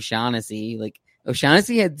O'Shaughnessy, like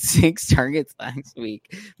O'Shaughnessy had 6 targets last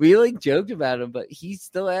week. We like joked about him, but he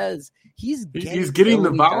still has. He's getting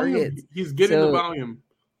the volume. Targets. He's getting the volume.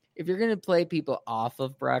 If you're going to play people off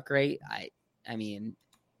of Brock Wright, I mean,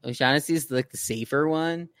 O'Shaughnessy is like the safer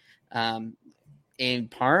one.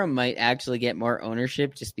 And Parham might actually get more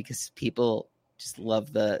ownership just because people just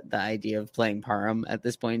love the idea of playing Parham at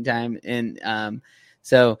this point in time. And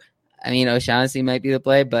so, I mean, O'Shaughnessy might be the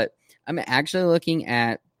play, but I'm actually looking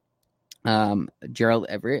at Gerald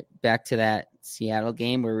Everett, back to that Seattle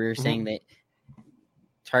game where we were saying that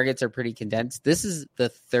targets are pretty condensed. This is the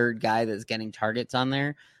third guy that's getting targets on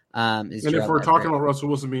there. And if we're talking about Russell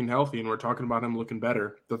Wilson being healthy and we're talking about him looking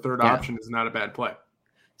better, the third option is not a bad play.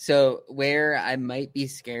 So where I might be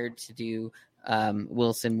scared to do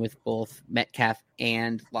Wilson with both Metcalf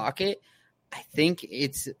and Lockett, I think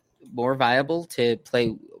it's more viable to play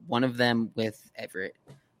one of them with Everett.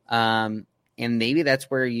 And maybe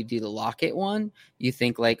that's where you do the Lockett one. You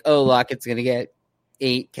think like, oh, Lockett's going to get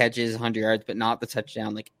 8 catches, 100 yards, but not the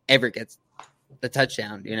touchdown. Like Everett gets the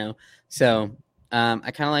touchdown, you know? So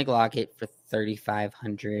I kind of like Lockett for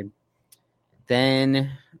 3,500.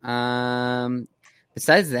 Then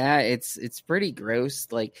besides that, it's pretty gross.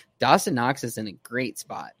 Like Dawson Knox is in a great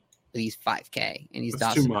spot, but he's 5K and he's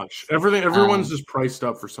That's Dawson too much. Everyone's just priced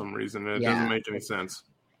up for some reason. And it doesn't make any sense.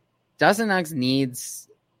 Dawson Knox needs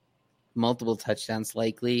multiple touchdowns,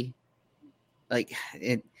 likely. Like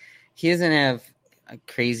he doesn't have a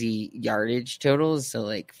crazy yardage totals, so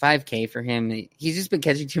like 5K for him. He's just been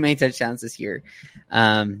catching too many touchdowns this year.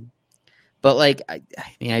 But like I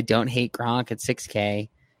mean, I don't hate Gronk at 6K,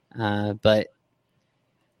 but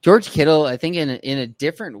George Kittle, I think in a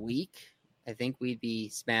different week, I think we'd be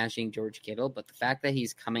smashing George Kittle. But the fact that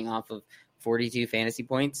he's coming off of 42 fantasy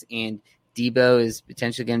points and Debo is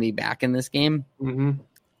potentially going to be back in this game,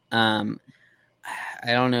 I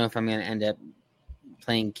don't know if I'm going to end up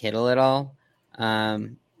playing Kittle at all. But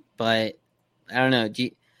I don't know. Do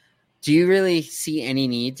you really see any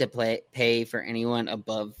need to pay for anyone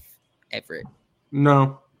above Everett?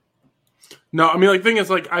 No. I mean, like, thing is,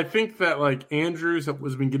 like, I think that like Andrews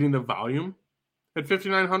has been getting the volume at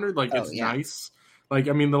 5,900. Like, it's nice. Like,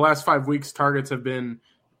 I mean, the last 5 weeks targets have been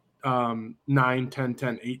 9, 10,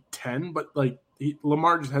 10, 8, 10. But like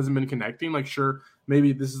Lamar just hasn't been connecting. Like, sure,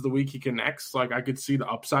 maybe this is the week he connects. Like, I could see the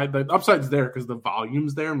upside. The upside's there because the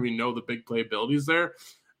volume's there, and we know the big playability is there.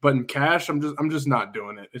 But in cash, I'm just not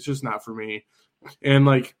doing it. It's just not for me. And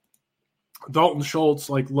like Dalton Schultz,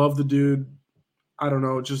 like, love the dude. I don't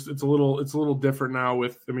know. It's a little different now.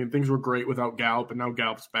 I mean, things were great without Gallup, and now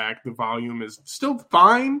Gallup's back. The volume is still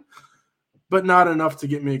fine, but not enough to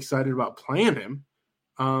get me excited about playing him.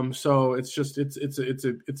 So it's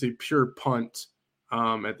a pure punt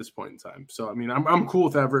at this point in time. So I mean, I'm cool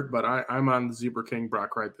with Everett, but I'm on the Zebra King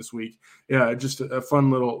Brock Wright this week. Yeah, just a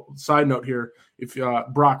fun little side note here. If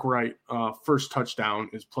Brock Wright first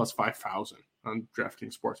touchdown is plus 5,000 on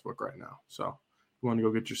DraftKings Sportsbook right now. So you want to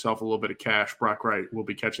go get yourself a little bit of cash, Brock Wright will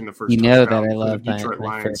be catching the first touchdown. You know that I love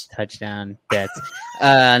my first touchdown bets.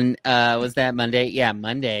 Was that Monday? Yeah,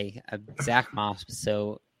 Monday. Zach Moss was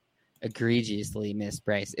so egregiously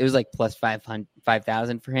mispriced. It was like plus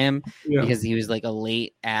 5,000 for him because he was like a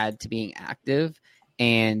late add to being active.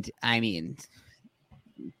 And I mean,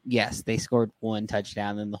 yes, they scored 1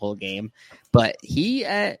 touchdown in the whole game, but he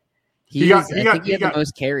had the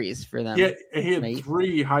most carries for them. He had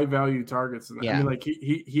 3 high value targets. I mean, like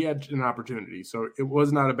he had an opportunity, so it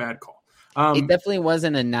was not a bad call. It definitely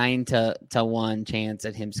wasn't a 9-1 chance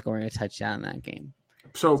at him scoring a touchdown in that game.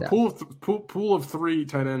 So pool of 3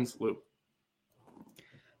 tight ends, Lou.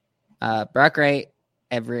 Brock Wright,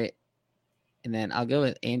 Everett, and then I'll go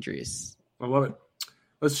with Andrews. I love it.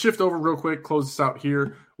 Let's shift over real quick, close this out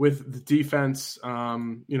here with the defense.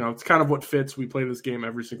 It's kind of what fits. We play this game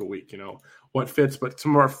every single week, what fits. But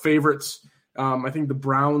some of our favorites, I think the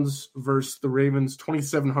Browns versus the Ravens,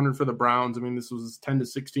 2,700 for the Browns. I mean, this was a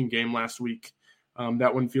 10-16 game last week.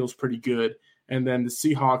 That one feels pretty good. And then the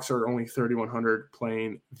Seahawks are only 3,100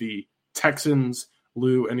 playing the Texans.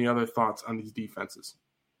 Lou, any other thoughts on these defenses?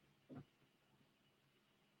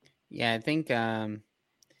 Yeah, I think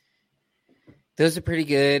those are pretty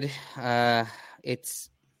good. It's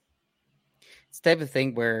the type of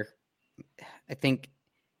thing where I think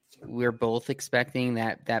we're both expecting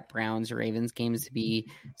that Browns-Ravens games to be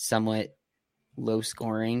somewhat low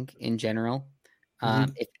scoring in general.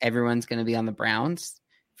 If everyone's going to be on the Browns,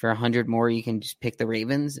 for 100 more, you can just pick the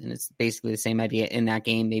Ravens, and it's basically the same idea in that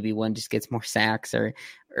game. Maybe one just gets more sacks or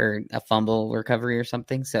a fumble recovery or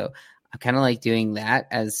something. So I kind of like doing that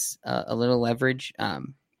as a little leverage.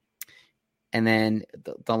 And then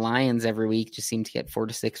the Lions every week just seem to get 4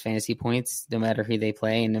 to 6 fantasy points, no matter who they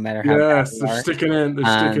play and no matter how. Yes, they're sticking in.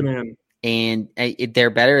 They're sticking in. And they're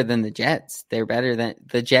better than the Jets. They're better than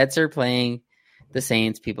the Jets are playing the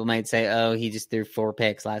Saints. People might say, "Oh, he just threw 4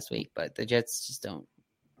 picks last week," but the Jets just don't.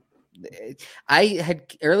 I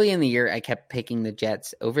had early in the year, I kept picking the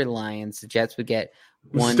Jets over the Lions. The Jets would get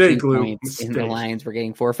 1-2 points, and the Lions were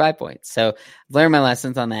getting 4 or 5 points. So I've learned my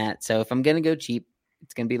lessons on that. So if I'm going to go cheap,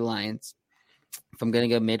 it's going to be the Lions. If I'm going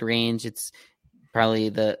to go mid range, it's probably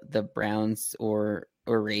the Browns or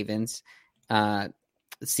Ravens. The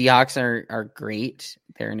Seahawks are great.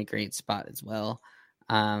 They're in a great spot as well.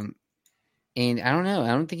 And I don't know. I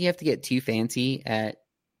don't think you have to get too fancy at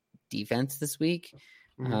defense this week.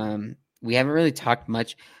 We haven't really talked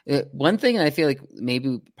much. One thing I feel like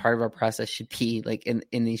maybe part of our process should be like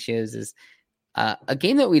in these shows is a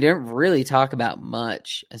game that we didn't really talk about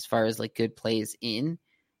much as far as like good plays in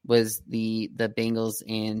was the Bengals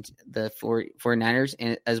and the 49ers,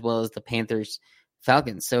 and as well as the Panthers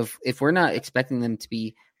Falcons. So if we're not expecting them to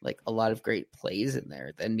be like a lot of great plays in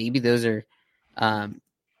there, then maybe those are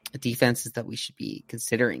defenses that we should be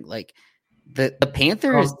considering. Like the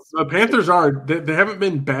Panthers. The Panthers they haven't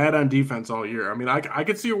been bad on defense all year. I mean, I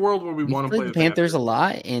could see a world where we want to play the Panthers a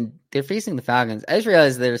lot, and they're facing the Falcons. I just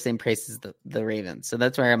realized they're the same price as the Ravens, so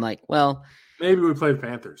that's where I'm like, well, maybe we play the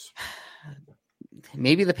Panthers.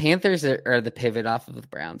 Maybe the Panthers are the pivot off of the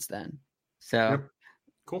Browns then. So, yep.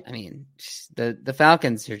 Cool. I mean, the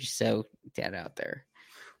Falcons are just so dead out there.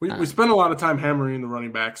 We spent a lot of time hammering the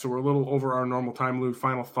running back, so we're a little over our normal time. Lou,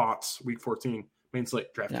 final thoughts, Week 14, main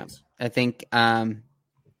slate, DraftKings. I think, not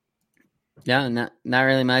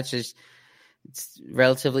really much. It's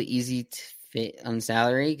relatively easy to fit on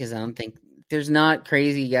salary because I don't think there's not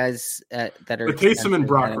crazy guys that are. With Taysom and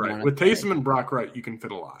Brock Wright. With Taysom and Brock Wright, you can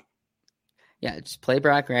fit a lot. Yeah, just play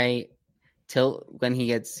Brock Wright till when he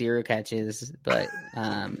gets 0 catches, but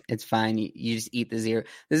it's fine. You just eat the 0.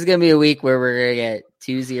 This is going to be a week where we're going to get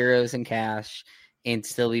 2 zeros in cash and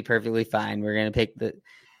still be perfectly fine. We're going to pick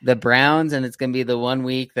the Browns, and it's going to be the 1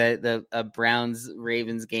 week that the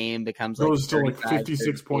Browns-Ravens game becomes goes to like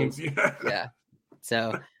 56 points. Yeah. Yeah.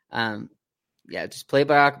 So, just play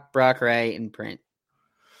Brock Wright and print.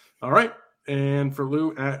 All right. And for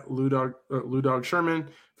Lou, at Lou Dog Sherman.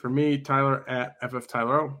 For me, Tyler at FF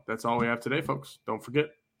Tyler O. That's all we have today, folks. Don't forget,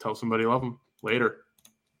 tell somebody you love them. Later.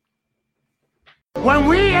 When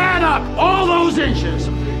we add up all those inches,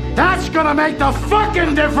 that's going to make the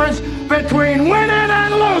fucking difference between winning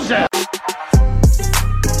and losing.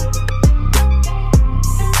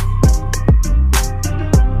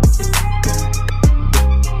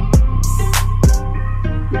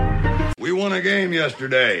 We won a game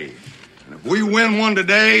yesterday. And if we win one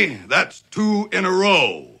today, that's 2 in a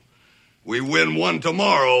row. We win one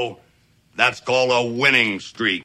tomorrow, that's called a winning streak.